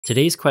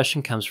Today's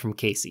question comes from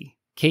Casey.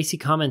 Casey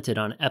commented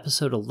on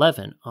episode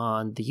 11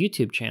 on the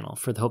YouTube channel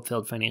for the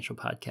HopeFilled Financial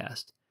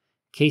Podcast.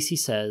 Casey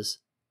says,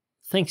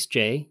 "Thanks,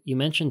 Jay. You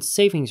mentioned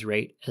savings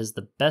rate as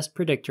the best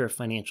predictor of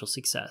financial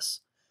success.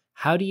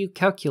 How do you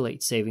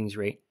calculate savings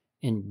rate,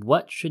 and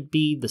what should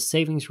be the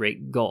savings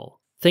rate goal?"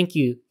 Thank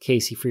you,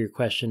 Casey, for your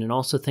question, and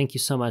also thank you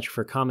so much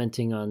for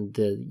commenting on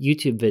the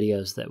YouTube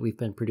videos that we've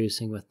been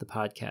producing with the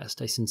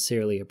podcast. I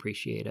sincerely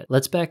appreciate it.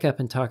 Let's back up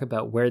and talk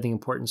about where the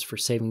importance for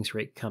savings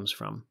rate comes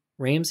from.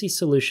 Ramsey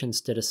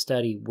Solutions did a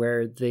study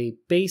where they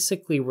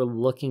basically were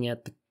looking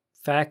at the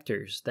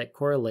factors that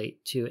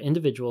correlate to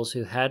individuals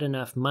who had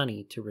enough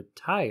money to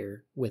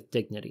retire with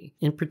dignity.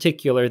 In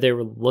particular, they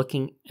were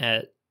looking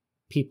at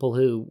people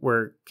who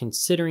were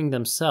considering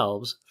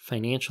themselves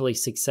financially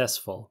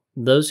successful,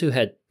 those who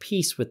had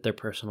peace with their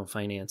personal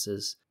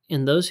finances,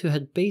 and those who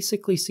had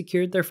basically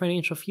secured their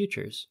financial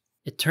futures.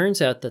 It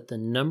turns out that the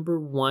number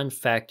one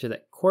factor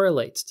that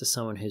correlates to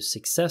someone who's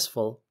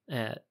successful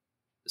at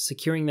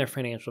securing their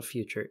financial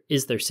future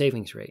is their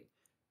savings rate,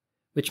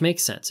 which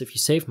makes sense. If you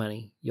save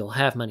money, you'll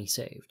have money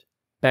saved.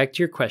 Back to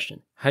your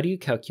question, how do you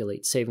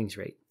calculate savings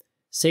rate?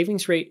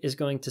 Savings rate is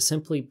going to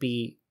simply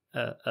be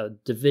a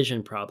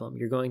division problem.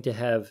 You're going to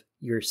have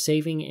your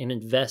saving and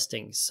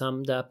investing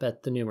summed up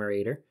at the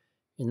numerator,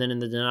 and then in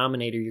the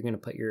denominator, you're going to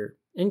put your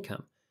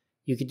income.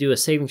 You could do a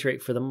savings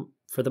rate for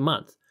the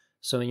month.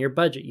 So in your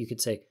budget, you could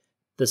say,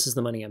 this is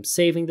the money I'm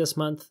saving this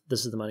month.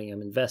 This is the money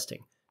I'm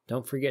investing.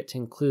 Don't forget to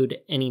include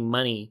any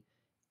money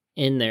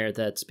in there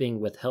that's being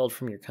withheld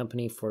from your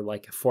company for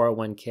like a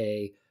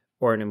 401k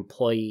or an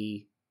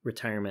employee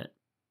retirement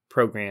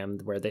program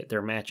where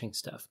they're matching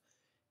stuff.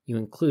 You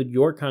include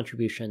your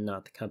contribution,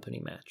 not the company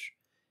match.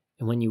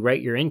 And when you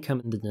write your income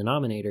in the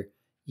denominator,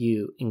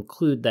 you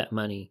include that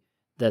money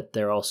that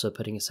they're also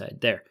putting aside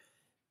there.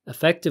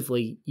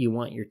 Effectively, you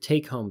want your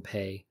take-home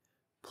pay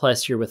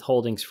plus your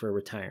withholdings for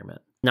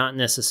retirement, not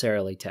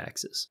necessarily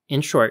taxes.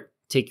 In short,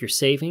 take your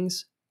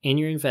savings and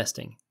your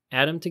investing,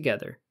 add them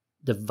together,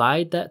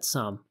 divide that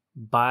sum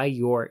by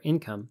your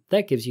income.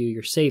 That gives you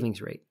your savings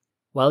rate.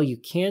 While you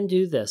can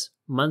do this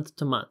month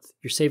to month,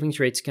 your savings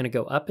rate's going to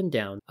go up and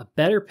down. A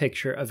better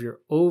picture of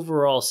your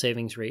overall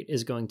savings rate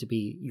is going to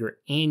be your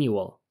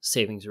annual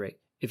savings rate.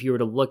 If you were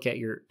to look at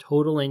your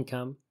total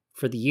income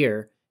for the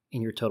year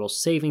and your total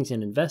savings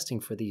and investing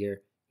for the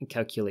year and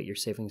calculate your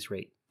savings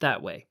rate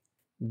that way.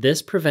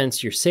 This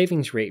prevents your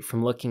savings rate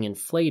from looking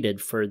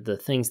inflated for the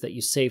things that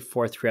you save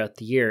for throughout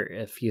the year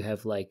if you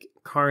have like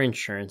car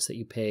insurance that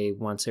you pay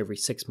once every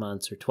 6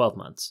 months or 12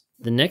 months.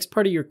 The next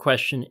part of your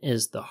question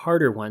is the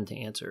harder one to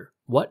answer.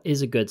 What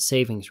is a good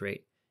savings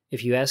rate?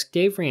 If you ask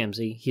Dave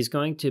Ramsey, he's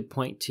going to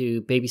point to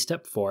baby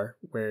step 4,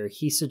 where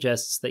he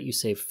suggests that you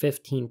save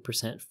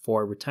 15%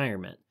 for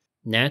retirement.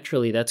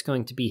 Naturally, that's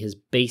going to be his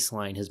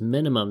baseline, his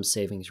minimum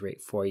savings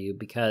rate for you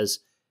because,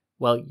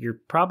 well,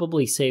 you're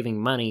probably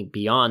saving money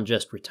beyond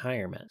just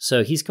retirement.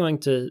 So he's going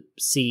to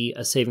see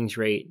a savings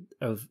rate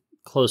of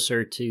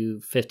closer to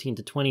 15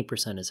 to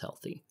 20% is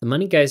healthy. The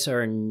Money Guys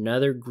are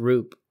another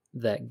group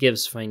that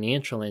gives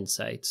financial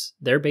insights.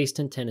 They're based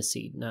in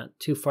Tennessee, not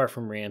too far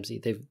from Ramsey.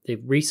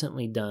 They've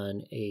recently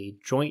done a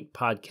joint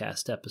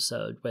podcast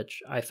episode,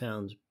 which I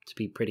found to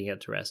be pretty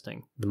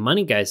interesting. The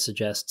Money Guys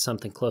suggest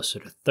something closer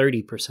to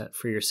 30%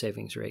 for your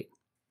savings rate.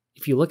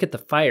 If you look at the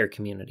FIRE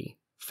community,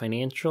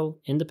 Financial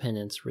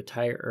Independence,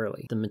 Retire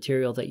Early. The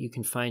material that you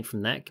can find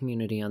from that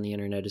community on the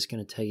internet is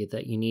going to tell you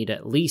that you need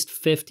at least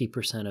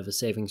 50% of a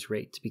savings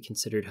rate to be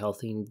considered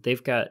healthy. And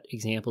they've got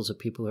examples of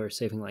people who are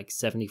saving like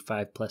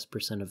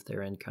 75+% of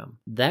their income.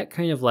 That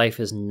kind of life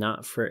is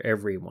not for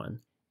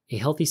everyone. A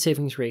healthy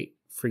savings rate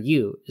for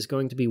you is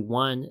going to be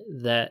one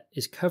that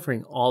is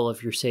covering all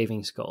of your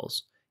savings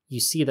goals. You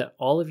see that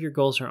all of your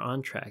goals are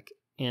on track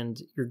and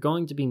you're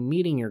going to be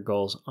meeting your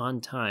goals on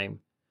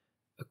time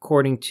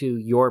according to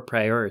your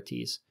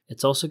priorities.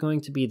 It's also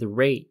going to be the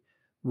rate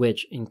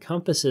which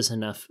encompasses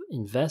enough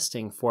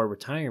investing for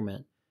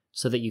retirement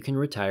so that you can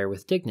retire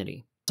with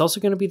dignity. It's also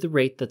going to be the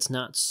rate that's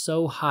not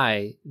so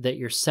high that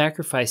you're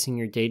sacrificing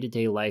your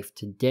day-to-day life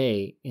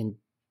today and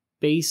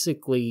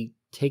basically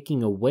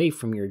taking away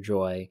from your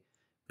joy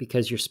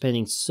because you're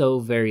spending so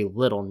very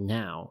little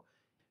now.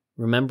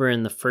 Remember,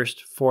 in the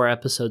first 4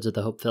 episodes of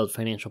the HopeFilled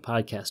Financial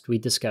Podcast, we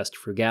discussed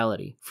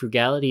frugality.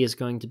 Frugality is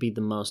going to be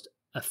the most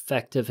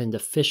effective and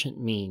efficient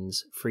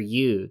means for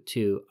you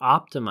to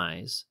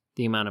optimize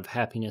the amount of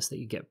happiness that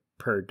you get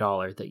per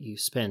dollar that you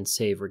spend,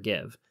 save, or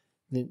give.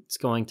 It's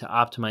going to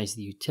optimize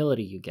the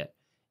utility you get.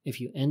 If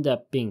you end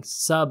up being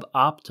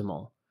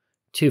suboptimal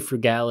to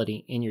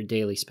frugality in your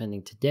daily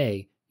spending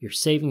today, your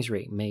savings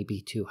rate may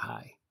be too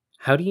high.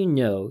 How do you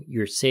know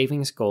your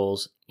savings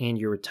goals and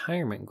your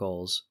retirement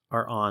goals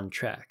are on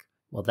track?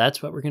 Well,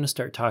 that's what we're going to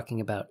start talking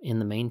about in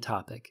the main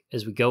topic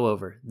as we go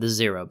over the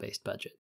zero-based budget.